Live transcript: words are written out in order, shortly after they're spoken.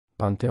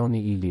Panteoni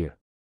Ilir.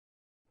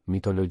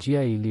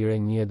 Mitologjia ilire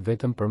njihet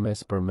vetëm përmes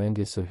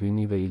përmendjes së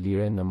hyjnive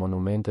ilire në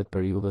monumentet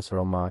periudhës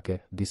romake,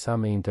 disa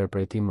me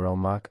interpretim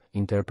romak,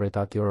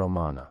 interpretatio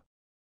romana.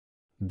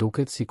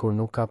 Duket sikur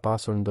nuk ka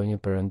pasur ndonjë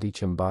perëndi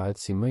që mbahet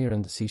si më i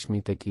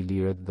rëndësishmi tek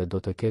ilirët dhe do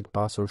të ketë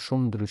pasur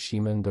shumë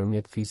ndryshime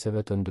ndërmjet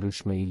fiseve të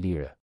ndryshme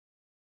ilire.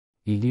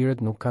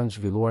 Ilirët nuk kanë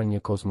zhvilluar një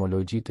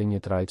kozmologji të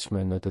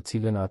njëtrajtshme në të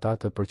cilën ata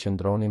të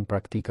përqendronin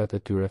praktikat e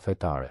tyre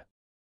fetare.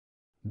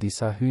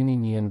 Disa hyjni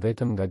njihen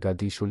vetëm nga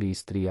gadishulli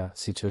Istria,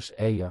 siç është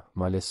Eja,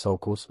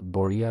 Malesokus,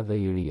 Boria dhe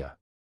Iria.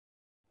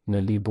 Në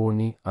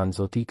Liburni,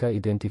 Anzotika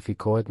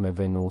identifikohet me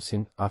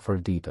Venusin,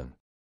 Afroditën.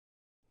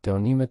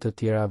 Teonimet të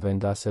tjera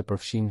vendase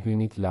përfshin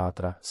hyjnit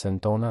Latra,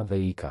 Sentona dhe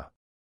Ika.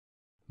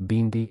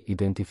 Bindi,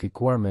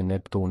 identifikuar me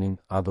Neptunin,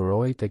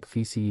 adhurohej tek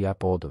fisi i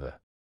apodëve.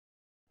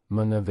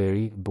 Më në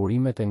veri,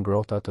 burimet e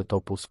ngrohta të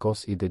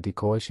Topuskos i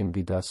dedikoheshin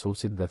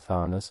Vidasusit dhe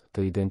Thanës,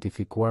 të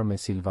identifikuar me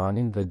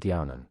Silvanin dhe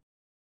Dianën.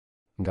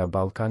 Nga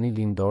Ballkani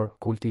lindor,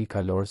 kulti i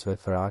kalorsve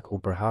thrak u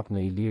përhap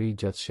në Iliri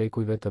gjatë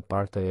shekujve të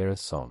parë të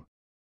erës sonë.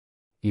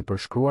 I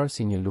përshkruar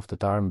si një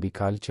luftëtar mbi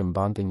kal që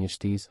mbante një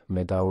shtizë,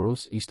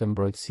 Medaurus ishte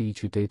mbrojtësi i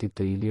qytetit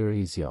të Ilir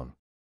Izion.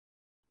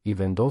 I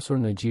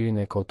vendosur në gjirin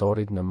e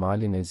Kotorit në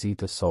malin e zi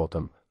të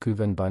sotëm, ky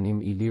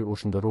vendbanim Ilir u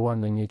shndërrua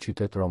në një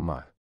qytet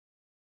romak.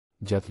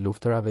 Gjatë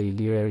luftërave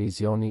Ilir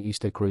Izioni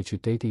ishte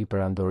kryeqyteti i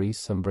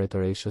perandorisë së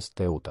mbretëreshës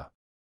Teuta.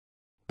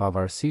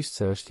 Pavarësisht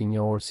se është i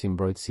njohur si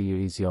mbrojtësi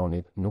i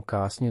Izionit, nuk ka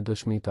asnjë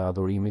dëshmi të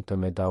adhurimit të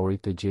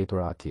Medaurit të gjetur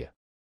atje.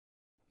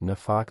 Në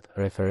fakt,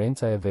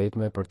 referenca e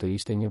vetme për të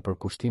ishte një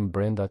përkushtim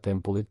brenda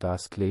tempullit të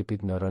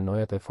Asklepit në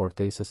rrënojat e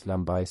fortesës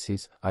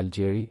Lambaisis,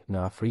 Algjeri,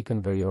 në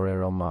Afrikën Veriore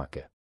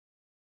Romake.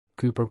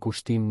 Ky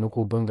përkushtim nuk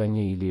u bë nga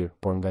një ilir,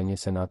 por nga një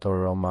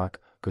senator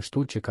romak,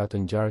 kështu që ka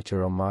të ngjarë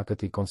që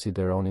romakët i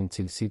konsideronin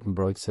cilësitë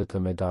mbrojtëse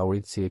të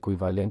Medaurit si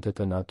ekuivalente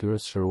të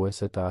natyrës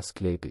shëruese të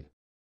Asklepit.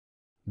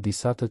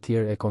 Disa të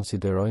tjerë e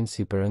konsiderojnë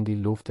si perëndi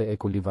lufte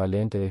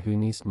ekuivalente e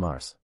hyjnisë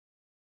Mars.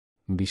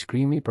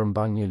 Mbishkrimi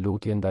përmban një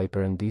lutje ndaj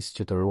perëndisë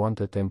që të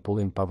ruante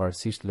tempullin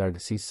pavarësisht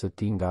largësisë së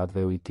tij nga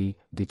atë i tij,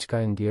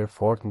 diçka e ndier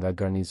fort nga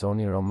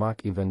garnizoni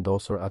romak i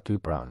vendosur aty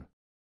pranë.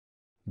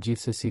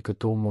 Gjithsesi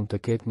këtu mund të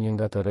ketë një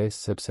nga të rresë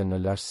sepse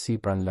në lashësi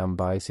pranë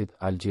Lambaisit,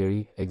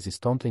 Algjeri,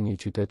 ekzistonte një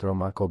qytet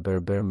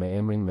romako-berber me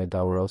emrin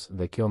Medauros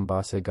dhe kjo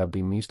mbase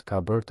gabimisht ka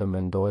bërë të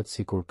mendohet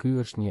sikur ky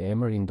është një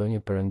emër i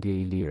ndonjë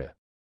perëndie ilire.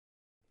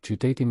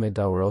 Qyteti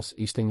Medauros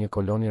ishte një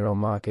koloni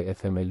romake e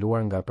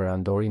themeluar nga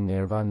perandori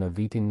Nerva në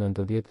vitin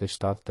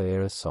 97 të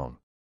erës sonë.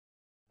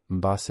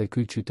 Mbase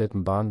ky qytet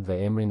mban dhe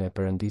emrin e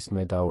perëndisë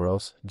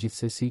Medauros,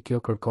 gjithsesi kjo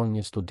kërkon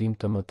një studim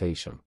të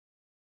mëtejshëm.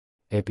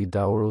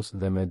 Epidaurus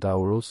dhe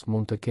Medaurus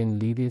mund të kenë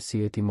lidhje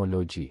si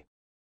etimologji.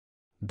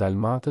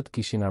 Dalmatët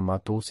kishin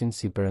Armatusin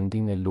si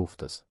perëndinë e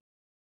luftës.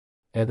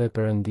 Edhe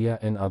perëndia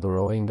en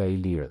adhurohej nga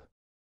ilirët.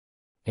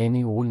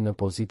 Eni ul në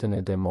pozitën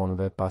e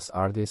demonëve pas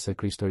ardhjes së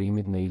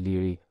krishtërimit në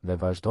Iliri dhe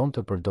vazhdon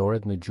të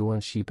përdoret në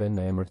gjuhën shqipe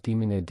në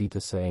emërtimin e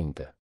ditës së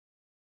enjte.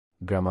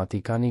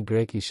 Gramatikani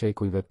grek i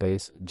shekujve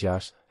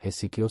 5-6,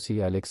 Hesikiosi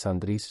i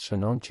Aleksandris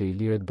shënon që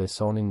ilirët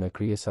besonin në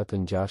krijesa të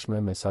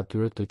ngjashme me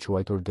satyrët të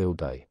quajtur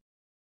deudai.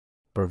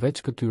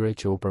 Përveç këtyre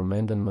që u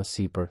përmendën më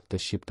sipër,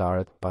 të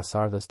shqiptarët,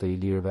 pasardhës të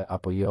ilirëve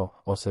apo jo,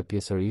 ose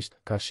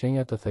pjesërisht, ka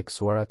shenja të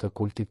theksuara të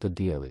kultit të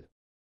diellit.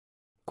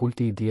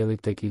 Kulti i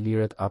diellit tek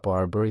ilirët apo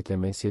arbërit e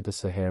mesjetës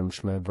së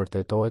hermshme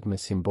vërtetohet me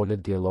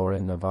simbolet diellore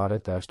në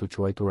varret e ashtu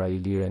quajtura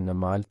ilire në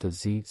mal të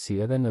zi, si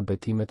edhe në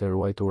betimet e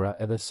ruajtura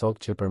edhe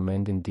sot që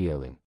përmendin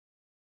diellin.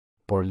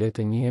 Por le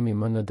të njihemi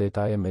më në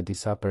detaje me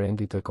disa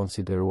perëndi të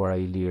konsideruara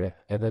ilire,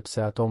 edhe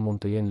pse ato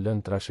mund të jenë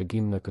lënë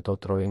trashëgim në këto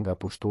troje nga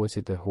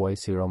pushtuesit e huaj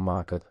si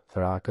romakët,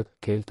 thrakët,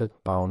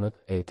 keltët,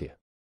 paunët, etj.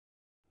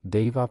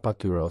 Deiva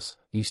Patyros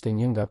ishte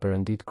një nga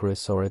perëndit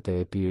kryesore të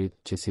Epirit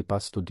që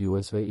sipas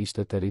studiuesve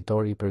ishte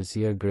territor i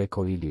përzier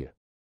greko-ilir.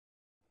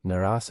 Në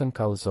rasën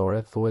kallëzore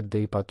thuhet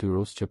Dei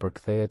Patyrus që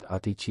përkthehet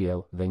ati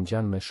qiell dhe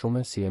ngjan me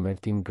shumë si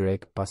emërtim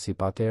grek pasi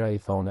patera i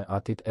thone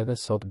atit edhe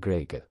sot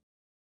greket.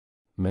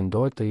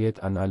 Mendohet të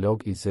jetë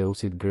analog i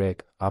Zeusit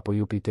grek apo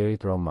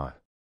Jupiterit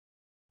romak.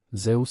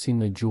 Zeusi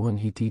në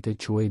gjuhën hitite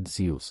quhej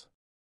Zeus.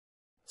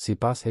 Si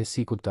pas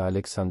Hesikut të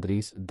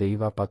Aleksandris,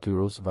 Deiva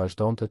Patyrus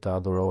vazhdonte të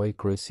adhurohej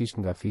kryesisht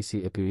nga fisi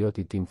epiriot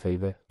i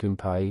Timfejve,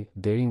 Tympai,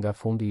 deri nga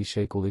fundi i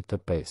shekullit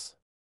të 5.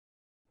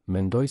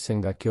 Mendoj se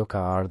nga kjo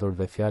ka ardhur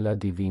dhe fjala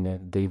divine,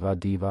 Deiva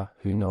diva,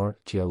 hynor,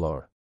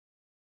 qiellor.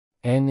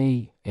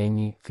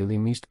 Eni,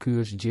 fillimisht ky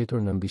është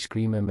gjetur në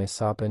mbishkrime me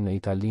sape në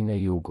Italinë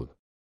e Jugut.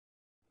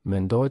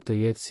 Mendohet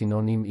të jetë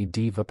sinonim i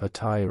Diva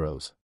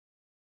Patyros.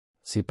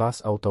 Si pas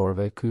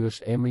autorëve, ky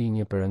është emri i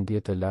një perëndie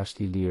të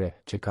lashtë ilire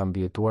që ka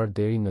mbjetuar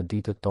deri në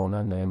ditët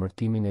tona në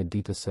emërtimin e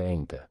ditës së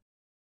enjte.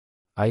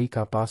 Ai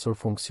ka pasur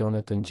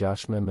funksione të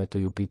ngjashme me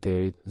të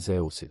Jupiterit,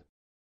 Zeusit.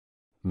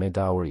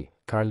 Medauri,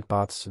 Karl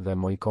Patz dhe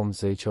Mojkom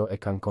Zeqo e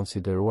kanë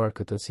konsideruar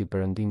këtë si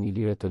perëndinë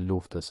ilire të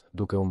luftës,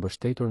 duke u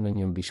mbështetur në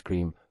një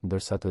mbishkrim,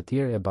 ndërsa të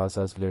tjerë e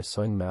bazas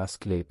vlerësojnë me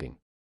Asklepin.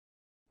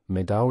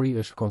 Medauri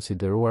është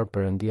konsideruar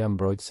perëndia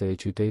mbrojtëse e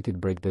qytetit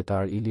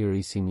bregdetar Ilir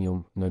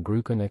në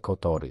grykën e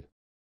Kotorit.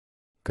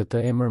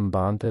 Këtë emër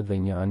mbante dhe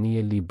një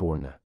anije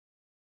Liburne.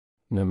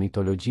 Në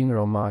mitologjinë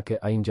romake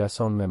ai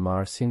ngjason me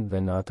Marsin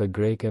dhe në atë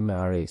greke me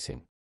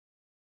Aresin.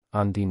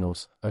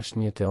 Andinus është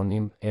një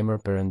teonim, emër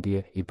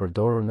perëndie i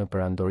përdorur në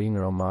perandorinë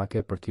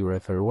romake për t'u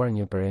referuar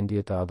një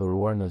perëndie të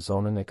adhuruar në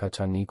zonën e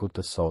Kaçanikut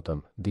të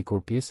sotëm,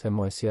 dikur pjesë e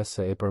Moesias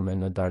së epërme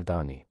në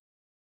Dardani.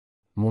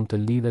 Mund të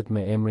lidhet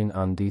me emrin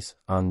Andis,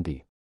 Andi.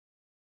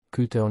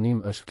 Ky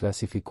teonim është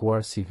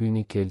klasifikuar si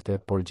hyni kelte,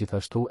 por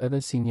gjithashtu edhe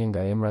si një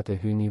nga emrat e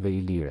hynive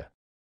ilire.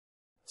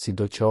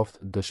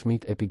 Sidoqoftë,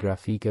 dëshmitë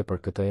epigrafike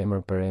për këtë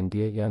emër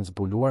perëndie janë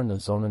zbuluar në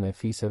zonën e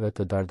fiseve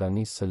të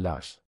Dardanisë së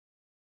lashtë.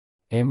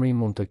 Emri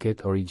mund të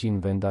ketë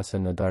origjinë vendase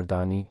në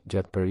Dardani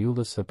gjatë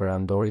periudhës së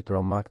perandorit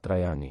romak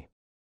Trajani.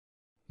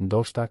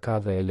 Ndoshta ka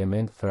dhe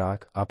element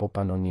thrak apo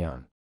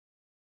panonian.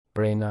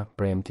 Prena,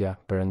 premtja,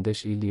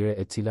 perëndesh ilire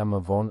e cila më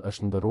vonë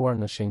është ndëruar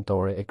në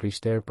shenjtore e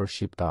krishterë për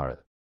shqiptarët.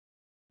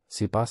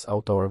 Sipas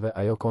autorëve,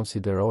 ajo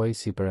konsiderohej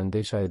si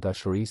perëndesha e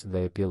dashurisë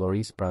dhe e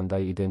pjellorisë,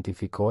 prandaj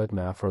identifikohet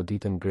me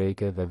Afroditën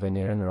greke dhe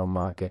Veneren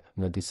romake,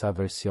 në disa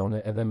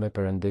versione edhe me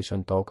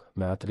perëndeshën tokë,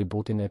 me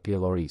atributin e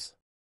pjellorisë.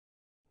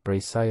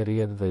 Prej saj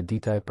rrjedh dhe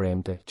dita e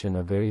premte, që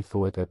në veri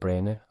thuhet e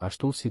prene,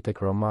 ashtu si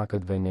tek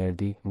romakët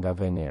Venerdi, nga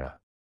Venera.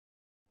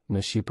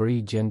 Në Shqipëri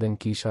gjenden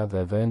kisha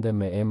dhe vende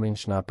me emrin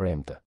Shna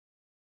Premte.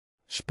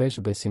 Shpesh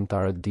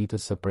besimtarët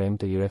ditës së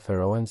premte i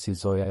referohen si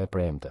zoja e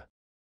premte.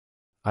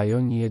 Ajo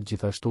njihet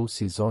gjithashtu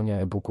si zonja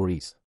e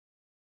bukurisë.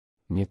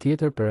 Një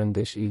tjetër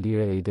perëndesh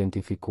ilire e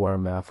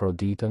identifikuar me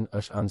Afroditën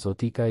është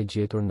Anzotika e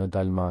gjetur në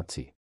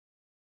Dalmaci.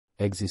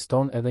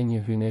 Ekziston edhe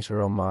një hynesh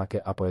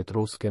romake apo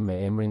etruske me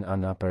emrin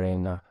Ana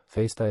Perena,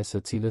 festa e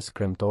së cilës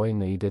kremtohej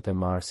në idet e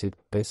Marsit,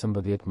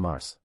 15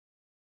 Mars.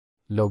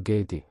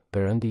 Logeti,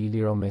 perëndi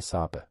iliro me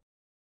sape.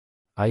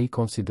 Ai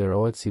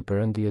konsiderohet si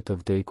perëndie të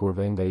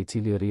vdekurve nga i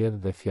cili rrjedh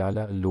dhe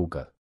fjala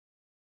Luga.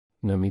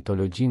 Në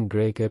mitologjinë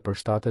greke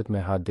përshtatet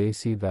me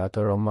Hadesi dhe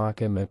atë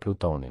romake me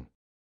Plutonin.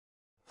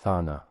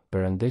 Thana,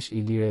 perëndesh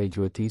ilire e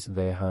gjuetisë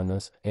dhe e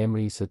hënës,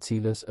 emri i së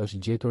cilës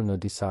është gjetur në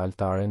disa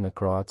altare në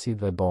Kroaci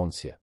dhe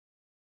Bonsje.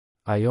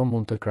 Ajo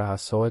mund të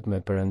krahasohet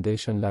me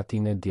perëndeshën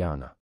latine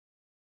Diana.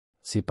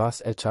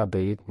 Sipas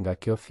Eçabeit, nga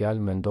kjo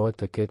fjalë mendohet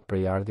të ketë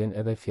prejardhjen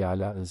edhe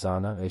fjala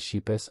Zana e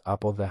Shqipes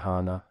apo dhe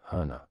Hana,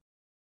 hëna.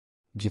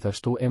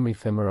 Gjithashtu emri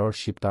femëror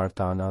shqiptar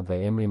Tana dhe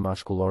emri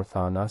mashkullor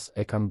Thanas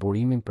e kanë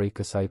burimin prej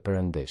kësaj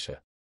perëndeshe.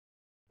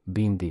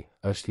 Bindi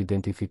është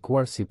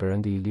identifikuar si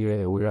perëndi ilire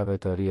e ujrave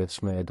të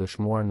rrjedhshme e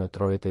dëshmuar në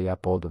trojet e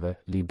Japodëve,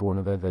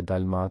 Liburnëve dhe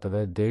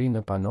Dalmatëve deri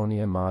në Panoni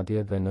e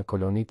Madje dhe në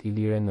kolonitë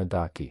ilire në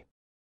Daki.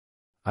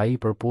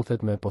 Ai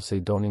përputhet me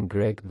Poseidonin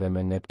grek dhe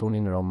me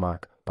Neptunin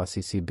romak,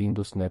 pasi si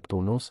Bindus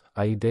Neptunus,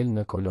 ai del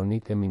në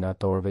kolonitë e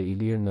minatorëve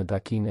ilir në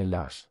Dakinë e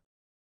lashtë.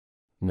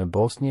 Në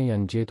Bosnje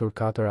janë gjetur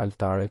 4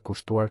 altare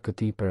kushtuar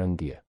këtij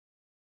perëndie.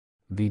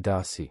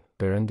 Vidasi,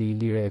 perëndi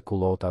ilire e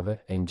kullotave,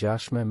 e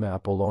ngjashme me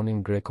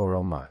Apollonin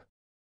greko-romak.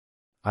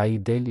 Ai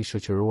del i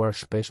shoqëruar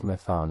shpesh me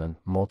Thanën,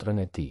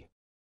 motrën e tij.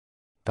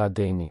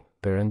 Tadeni,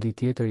 perëndi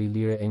tjetër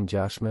ilire e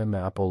ngjashme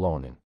me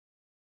Apollonin.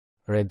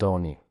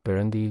 Redoni,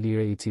 perëndi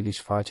ilire i cili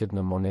shfaqet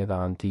në monedha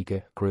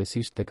antike,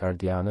 kryesisht tek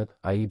ardianët,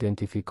 ai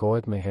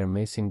identifikohet me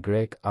Hermesin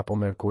grek apo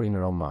Merkurin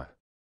romak.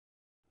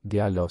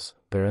 Dialos,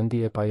 perëndi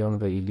e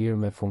pajonëve ilir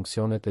me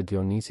funksionet e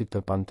Dionisit të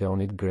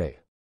Panteonit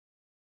grek.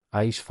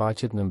 Ai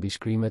shfaqet në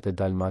mbishkrimet e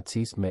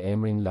Dalmacisë me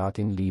emrin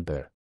latin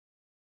Liber.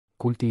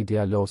 Kulti i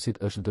Dialosit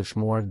është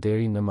dëshmuar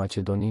deri në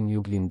Maqedoninë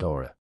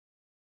juglindore.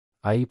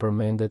 Ai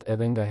përmendet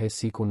edhe nga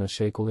Hesiku në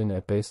shekullin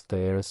e 5 të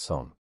erës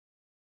sonë.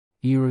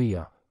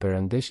 Iria,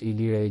 perëndesh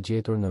ilire e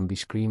gjetur në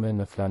mbishkrime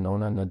në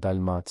Flanona në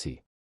Dalmaci.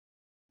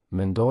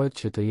 Mendohet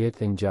që të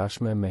jetë e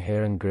ngjashme me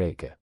herën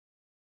greke.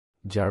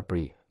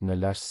 Gjarpri, në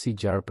lashtësi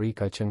Gjarpri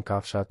ka qenë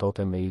kafsha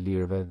totem me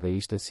ilirëve dhe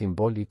ishte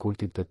simbol i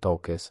kultit të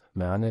tokës,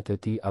 me anet e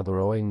tij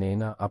adhurohej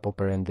Nena apo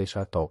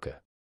perëndesha toke.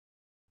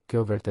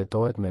 Kjo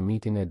vërtetohet me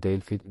mitin e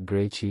Delfit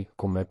greqi,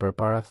 ku me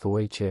përpara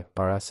thuhej që,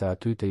 para se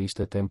aty të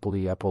ishte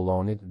tempulli i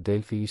Apollonit,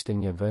 Delfi ishte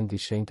një vend i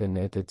shenjtë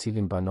në të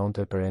cilin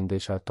banonte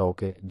perëndesha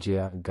toke,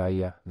 Gjea,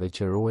 Gaia, dhe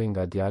që ruhej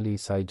nga djali i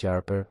saj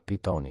Gjarper,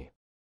 Pitoni.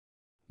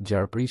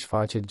 Gjarpri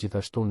shfaqet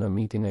gjithashtu në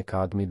mitin e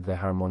Kadmit dhe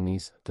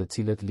Harmonisë, të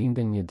cilët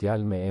linden një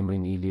djalë me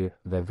emrin Ilir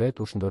dhe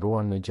vetë u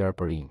shndërruan në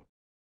gjarpërinë.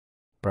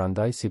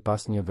 Prandaj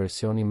sipas një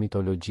versioni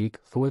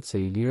mitologjik, thuhet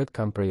se ilirët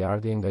kanë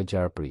prejardhje nga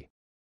Gjarpri.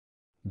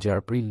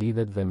 Gjarpri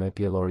lidhet dhe me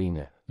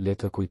pjellorinë. Le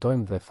të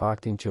kujtojmë dhe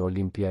faktin që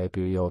Olimpia e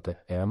Piriote,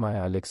 e ama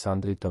e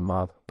Aleksandrit të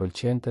Madh,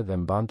 pëlqente dhe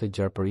mbante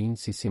gjarpërinë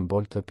si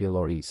simbol të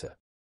pjellorisë.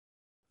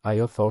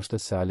 Ajo thoshte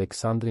se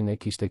Aleksandrin e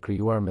kishte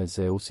krijuar me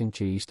Zeusin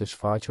që ishte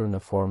shfaqur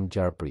në formë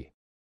gjarpri.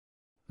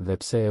 Dhe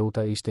pse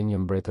Euta ishte një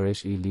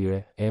mbretëresh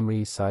ilire,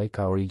 emri i saj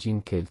ka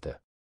origjinë kelte.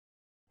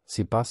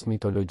 Sipas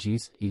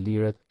mitologjisë,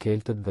 ilirët,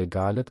 keltët dhe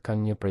galët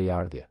kanë një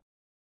prejardhje.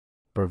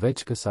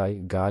 Përveç kësaj,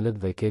 galët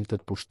dhe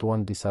keltët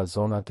pushtuan disa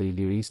zona të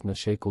Ilirisë në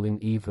shekullin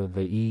IV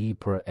dhe II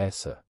për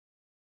ES.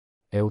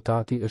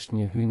 Eutati është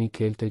një hyjni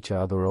kelte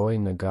që adhurohej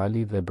në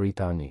Gali dhe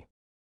Britani.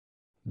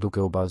 Duke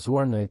u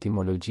bazuar në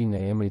etimologjinë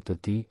e emrit të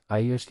tij,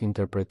 ai është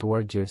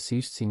interpretuar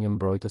gjerësisht si një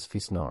mbrojtës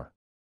fisnor.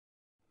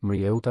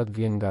 Mri Eutat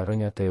vjen nga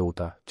rrënja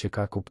Teuta, që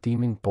ka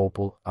kuptimin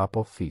popull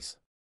apo fis.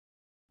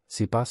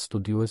 Sipas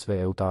studiuesve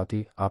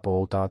Eutati apo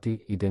Outati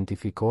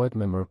identifikohet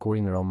me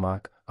Mërkurin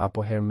romak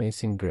apo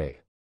Hermesin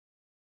grek.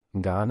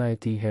 Nga ana e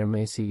tij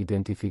Hermesi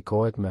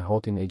identifikohet me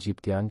Hotin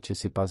egjiptian që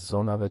sipas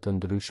zonave të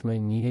ndryshme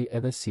njihej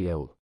edhe si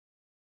Eul.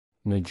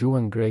 Në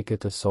gjuhën greke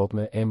të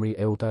sotme emri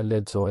Euta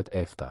lexohet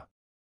Efta.